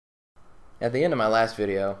At the end of my last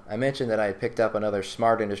video, I mentioned that I had picked up another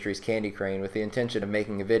Smart Industries candy crane with the intention of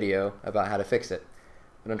making a video about how to fix it.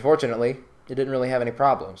 But unfortunately, it didn't really have any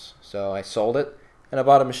problems, so I sold it and I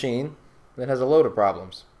bought a machine that has a load of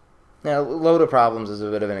problems. Now, a load of problems is a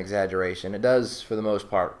bit of an exaggeration. It does, for the most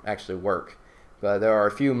part, actually work. But there are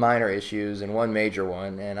a few minor issues and one major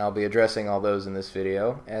one, and I'll be addressing all those in this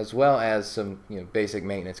video, as well as some basic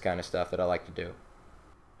maintenance kind of stuff that I like to do.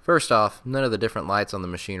 First off, none of the different lights on the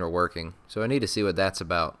machine are working, so I need to see what that's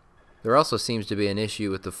about. There also seems to be an issue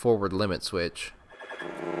with the forward limit switch.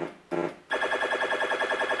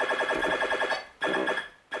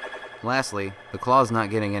 Lastly, the claw's not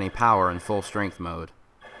getting any power in full strength mode.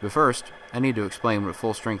 But first, I need to explain what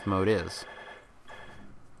full strength mode is.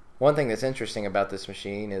 One thing that's interesting about this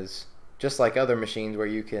machine is, just like other machines where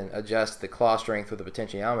you can adjust the claw strength with a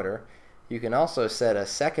potentiometer, you can also set a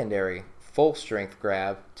secondary full strength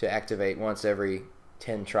grab to activate once every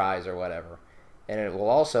 10 tries or whatever. And it will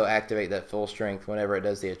also activate that full strength whenever it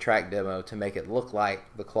does the attract demo to make it look like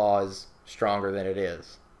the claw is stronger than it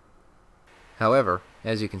is. However,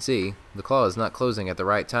 as you can see, the claw is not closing at the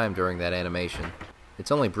right time during that animation.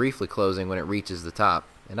 It's only briefly closing when it reaches the top,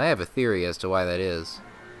 and I have a theory as to why that is.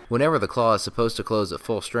 Whenever the claw is supposed to close at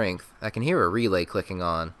full strength, I can hear a relay clicking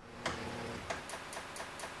on.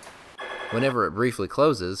 Whenever it briefly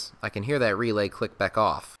closes, I can hear that relay click back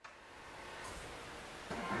off.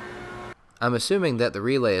 I'm assuming that the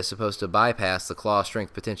relay is supposed to bypass the claw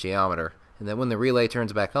strength potentiometer, and that when the relay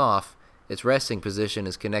turns back off, its resting position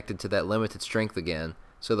is connected to that limited strength again,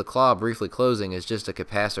 so the claw briefly closing is just a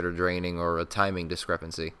capacitor draining or a timing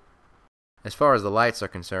discrepancy. As far as the lights are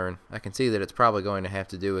concerned, I can see that it's probably going to have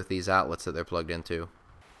to do with these outlets that they're plugged into.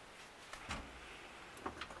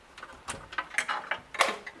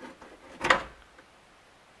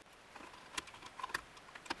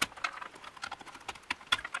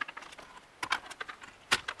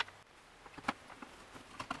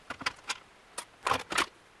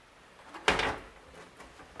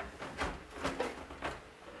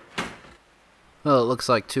 Well, it looks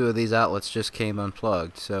like two of these outlets just came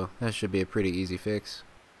unplugged, so that should be a pretty easy fix.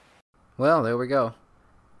 Well, there we go.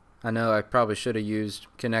 I know I probably should have used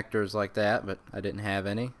connectors like that, but I didn't have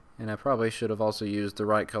any. And I probably should have also used the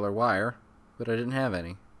right color wire, but I didn't have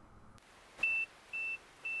any.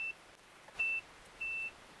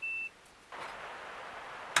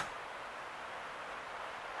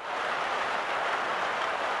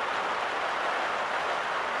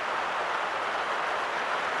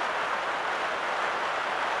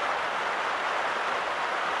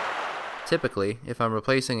 Typically, if I'm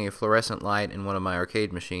replacing a fluorescent light in one of my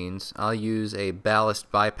arcade machines, I'll use a ballast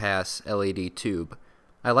bypass LED tube.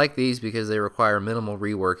 I like these because they require minimal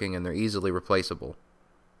reworking and they're easily replaceable.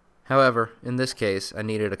 However, in this case, I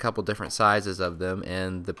needed a couple different sizes of them,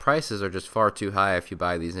 and the prices are just far too high if you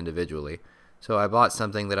buy these individually. So I bought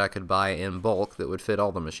something that I could buy in bulk that would fit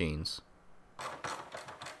all the machines.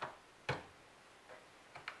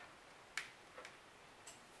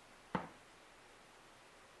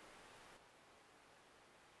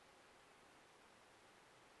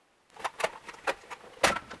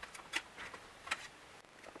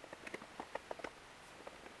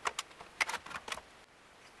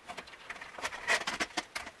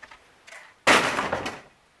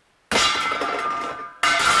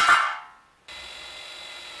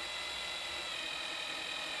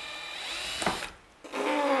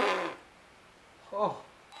 Oh.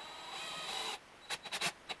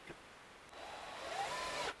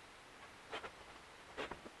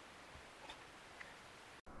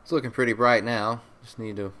 It's looking pretty bright now. Just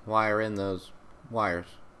need to wire in those wires.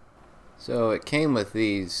 So it came with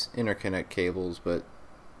these interconnect cables, but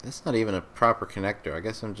that's not even a proper connector. I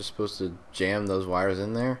guess I'm just supposed to jam those wires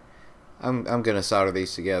in there. I'm gonna solder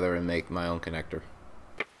these together and make my own connector.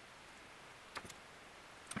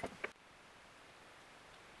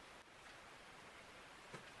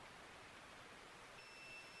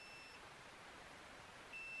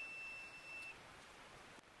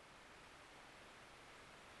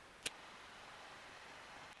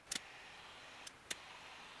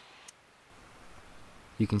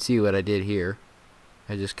 You can see what I did here.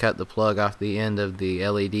 I just cut the plug off the end of the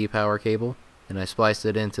LED power cable, and I spliced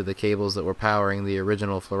it into the cables that were powering the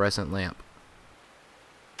original fluorescent lamp.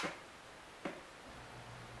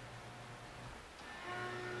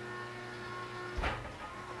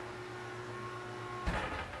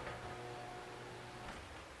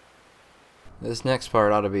 This next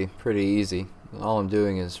part ought to be pretty easy. All I'm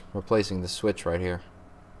doing is replacing the switch right here.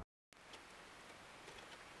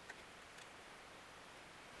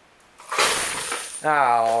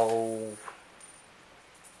 Ow.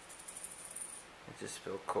 Just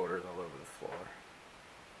spilled quarters all over the floor.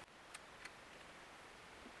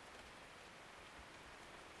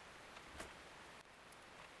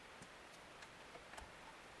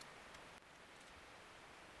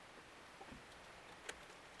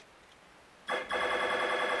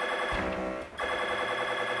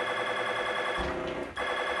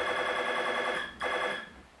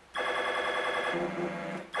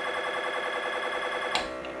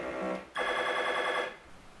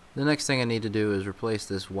 The next thing I need to do is replace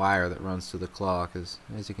this wire that runs to the claw, because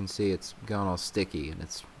as you can see it's gone all sticky and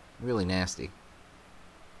it's really nasty.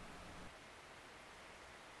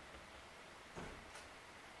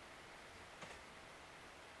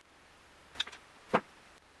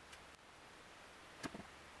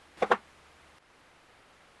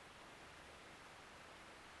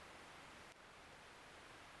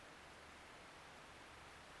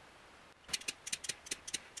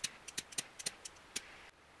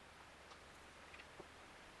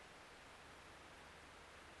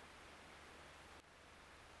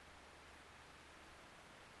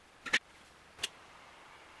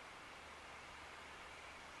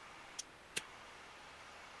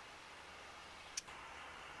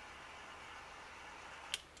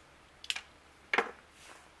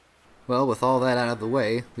 Well, with all that out of the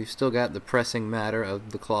way, we've still got the pressing matter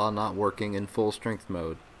of the claw not working in full strength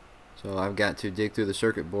mode. So I've got to dig through the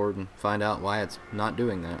circuit board and find out why it's not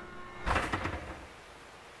doing that.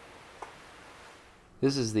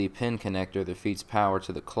 This is the pin connector that feeds power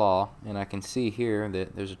to the claw, and I can see here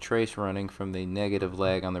that there's a trace running from the negative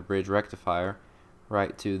leg on the bridge rectifier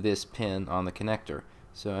right to this pin on the connector.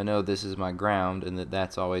 So I know this is my ground and that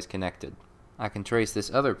that's always connected. I can trace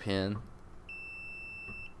this other pin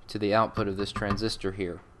to the output of this transistor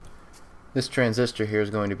here. This transistor here is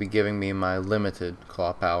going to be giving me my limited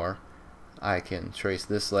claw power. I can trace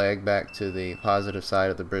this leg back to the positive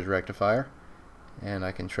side of the bridge rectifier, and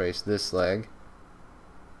I can trace this leg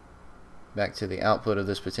back to the output of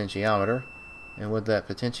this potentiometer. And what that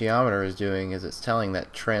potentiometer is doing is it's telling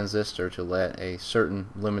that transistor to let a certain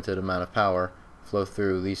limited amount of power flow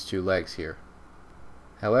through these two legs here.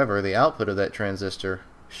 However, the output of that transistor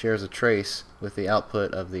shares a trace with the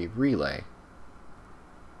output of the relay.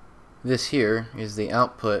 This here is the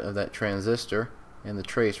output of that transistor, and the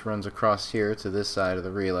trace runs across here to this side of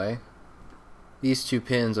the relay. These two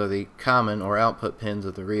pins are the common or output pins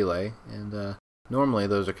of the relay, and normally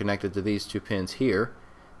those are connected to these two pins here.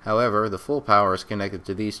 However, the full power is connected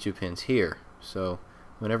to these two pins here. So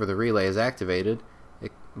whenever the relay is activated,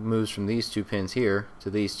 it moves from these two pins here to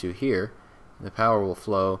these two here, and the power will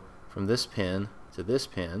flow from this pin to this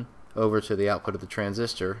pin over to the output of the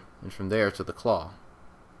transistor, and from there to the claw.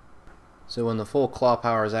 So when the full claw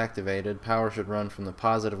power is activated, power should run from the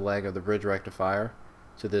positive leg of the bridge rectifier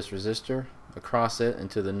to this resistor, across it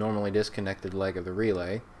into the normally disconnected leg of the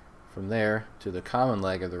relay, from there to the common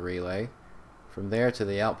leg of the relay, from there to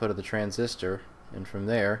the output of the transistor, and from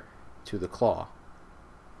there to the claw.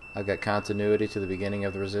 I've got continuity to the beginning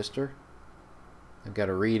of the resistor. I've got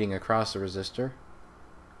a reading across the resistor.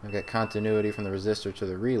 I've got continuity from the resistor to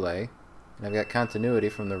the relay, and I've got continuity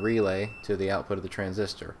from the relay to the output of the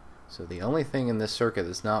transistor. So the only thing in this circuit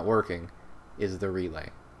that's not working is the relay.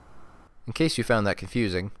 In case you found that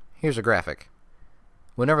confusing, here's a graphic.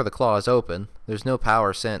 Whenever the claw is open, there's no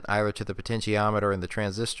power sent either to the potentiometer in the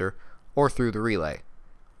transistor or through the relay.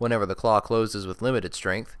 Whenever the claw closes with limited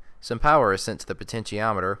strength, some power is sent to the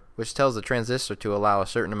potentiometer, which tells the transistor to allow a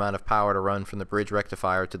certain amount of power to run from the bridge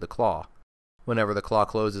rectifier to the claw. Whenever the claw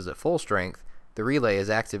closes at full strength, the relay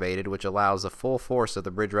is activated, which allows the full force of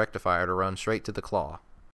the bridge rectifier to run straight to the claw.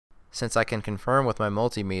 Since I can confirm with my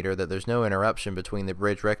multimeter that there's no interruption between the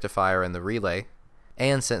bridge rectifier and the relay,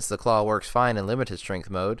 and since the claw works fine in limited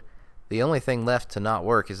strength mode, the only thing left to not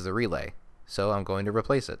work is the relay, so I'm going to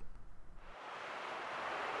replace it.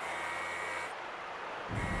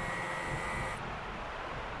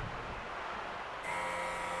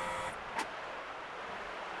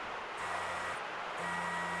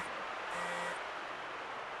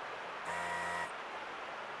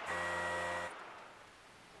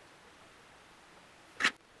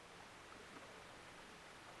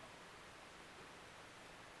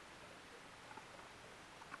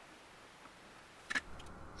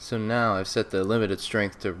 So now I've set the limited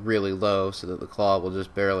strength to really low so that the claw will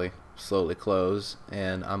just barely slowly close,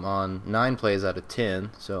 and I'm on 9 plays out of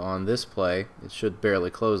 10, so on this play it should barely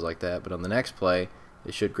close like that, but on the next play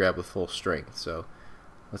it should grab with full strength. So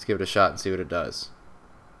let's give it a shot and see what it does.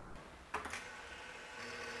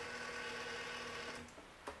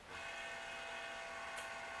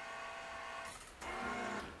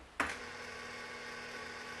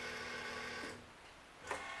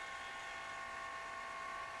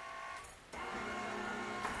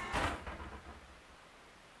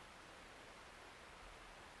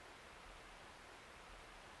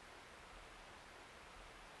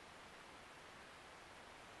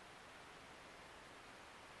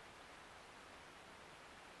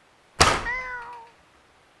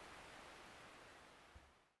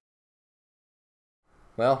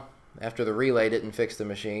 Well, after the relay didn't fix the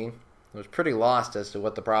machine, I was pretty lost as to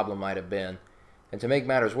what the problem might have been. And to make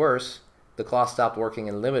matters worse, the claw stopped working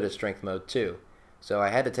in limited strength mode too, so I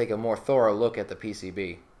had to take a more thorough look at the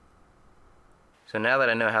PCB. So now that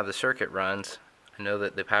I know how the circuit runs, I know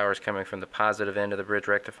that the power is coming from the positive end of the bridge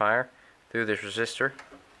rectifier through this resistor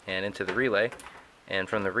and into the relay, and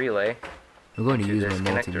from the relay I'm going to use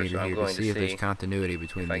my connector, multimeter so I'm here to going see if there's continuity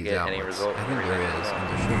between if I these get any outlets. result I from think the there relay is, as and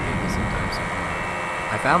well. there should be, but sometimes there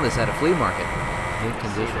aren't. I found this at a flea market. Mint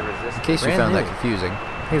condition. In case you found that confusing,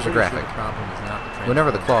 here's a graphic.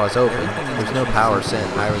 Whenever the claw is open, there's no power sent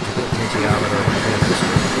either to the potentiometer or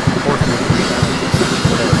transistor, or through the relay.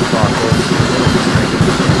 Whenever the claw closes the limited strength,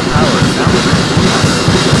 power is bound.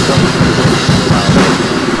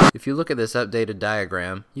 If you look at this updated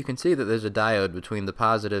diagram, you can see that there's a diode between the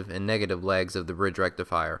positive and negative legs of the bridge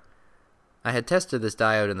rectifier. I had tested this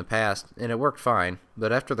diode in the past, and it worked fine,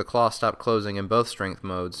 but after the claw stopped closing in both strength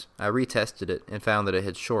modes, I retested it and found that it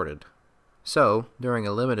had shorted. So, during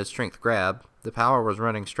a limited strength grab, the power was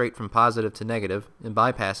running straight from positive to negative and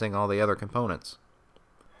bypassing all the other components.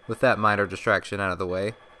 With that minor distraction out of the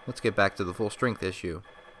way, let's get back to the full strength issue.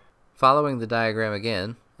 Following the diagram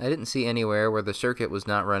again, I didn't see anywhere where the circuit was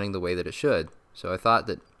not running the way that it should, so I thought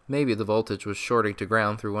that maybe the voltage was shorting to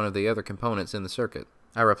ground through one of the other components in the circuit.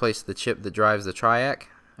 I replaced the chip that drives the triac,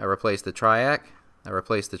 I replaced the triac, I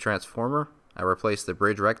replaced the transformer, I replaced the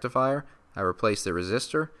bridge rectifier, I replaced the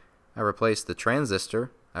resistor, I replaced the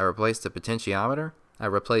transistor, I replaced the potentiometer, I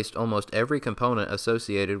replaced almost every component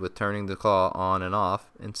associated with turning the claw on and off,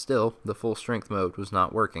 and still the full strength mode was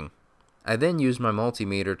not working. I then used my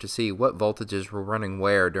multimeter to see what voltages were running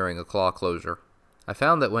where during a claw closure. I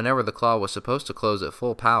found that whenever the claw was supposed to close at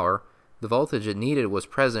full power, the voltage it needed was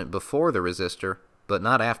present before the resistor, but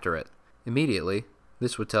not after it. Immediately,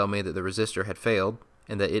 this would tell me that the resistor had failed,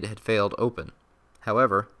 and that it had failed open.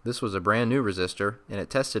 However, this was a brand new resistor, and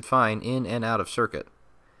it tested fine in and out of circuit.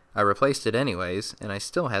 I replaced it anyways, and I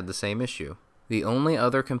still had the same issue. The only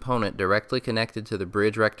other component directly connected to the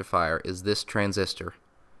bridge rectifier is this transistor.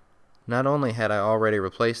 Not only had I already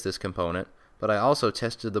replaced this component, but I also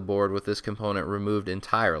tested the board with this component removed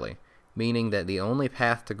entirely, meaning that the only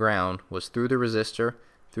path to ground was through the resistor,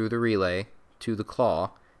 through the relay, to the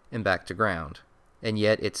claw, and back to ground. And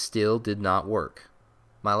yet it still did not work.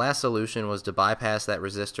 My last solution was to bypass that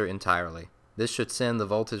resistor entirely. This should send the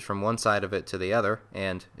voltage from one side of it to the other,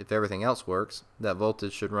 and, if everything else works, that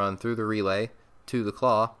voltage should run through the relay, to the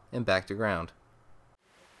claw, and back to ground.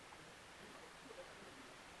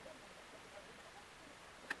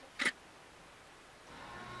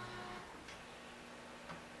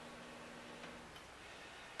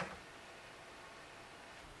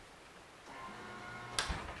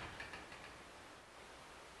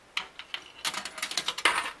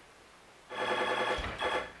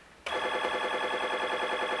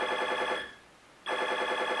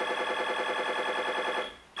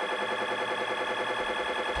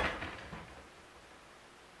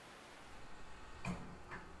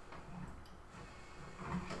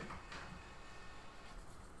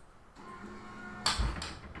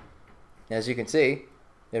 As you can see,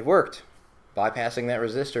 it worked. Bypassing that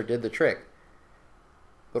resistor did the trick.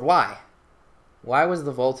 But why? Why was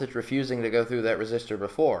the voltage refusing to go through that resistor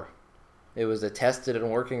before? It was a tested and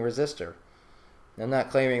working resistor. I'm not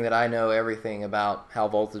claiming that I know everything about how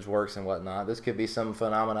voltage works and whatnot. This could be some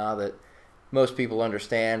phenomena that most people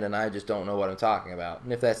understand and I just don't know what I'm talking about.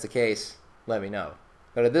 And if that's the case, let me know.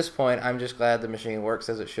 But at this point, I'm just glad the machine works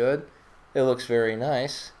as it should. It looks very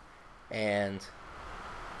nice, and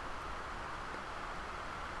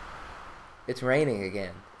it's raining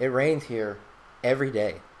again. It rains here every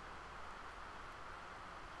day.